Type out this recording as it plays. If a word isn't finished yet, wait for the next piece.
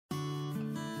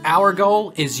Our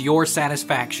goal is your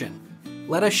satisfaction.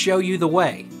 Let us show you the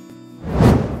way.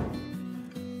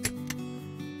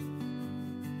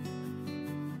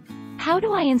 How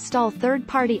do I install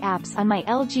third-party apps on my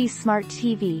LG Smart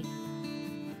TV?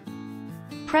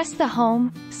 Press the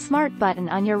Home, Smart button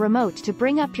on your remote to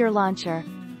bring up your launcher.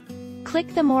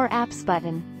 Click the More Apps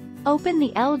button. Open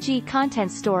the LG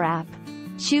Content Store app.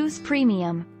 Choose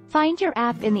Premium. Find your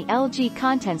app in the LG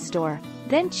Content Store,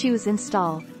 then choose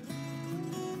Install.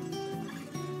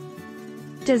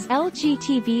 Does LG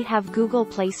TV have Google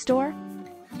Play Store?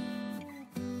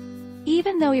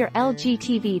 Even though your LG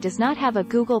TV does not have a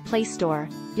Google Play Store,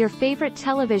 your favorite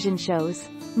television shows,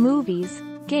 movies,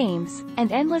 games,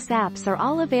 and endless apps are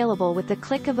all available with the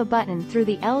click of a button through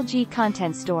the LG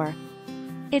Content Store.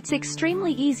 It's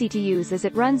extremely easy to use as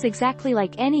it runs exactly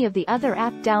like any of the other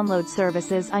app download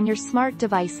services on your smart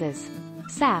devices.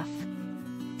 SAF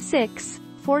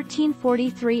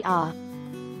 6-1443A.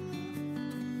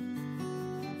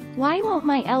 Why won't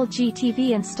my LG TV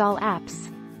install apps?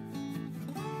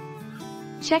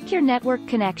 Check your network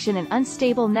connection. An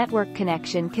unstable network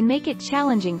connection can make it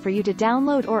challenging for you to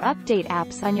download or update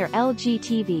apps on your LG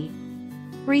TV.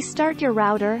 Restart your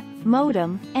router,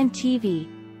 modem, and TV.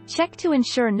 Check to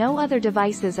ensure no other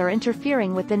devices are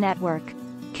interfering with the network.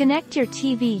 Connect your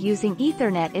TV using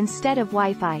Ethernet instead of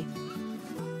Wi-Fi.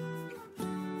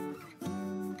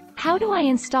 How do I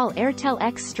install Airtel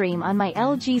XStream on my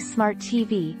LG Smart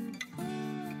TV?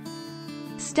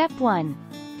 Step 1.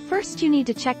 First you need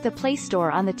to check the Play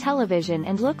Store on the television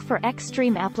and look for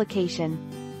XStream application.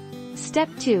 Step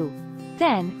 2.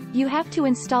 Then, you have to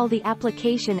install the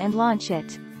application and launch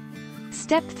it.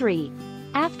 Step 3.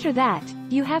 After that,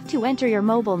 you have to enter your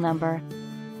mobile number.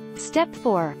 Step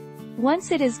 4.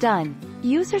 Once it is done,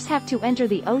 users have to enter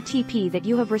the OTP that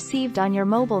you have received on your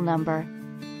mobile number.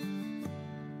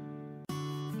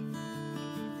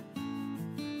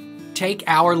 Take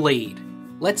our lead.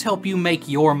 Let's help you make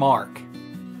your mark.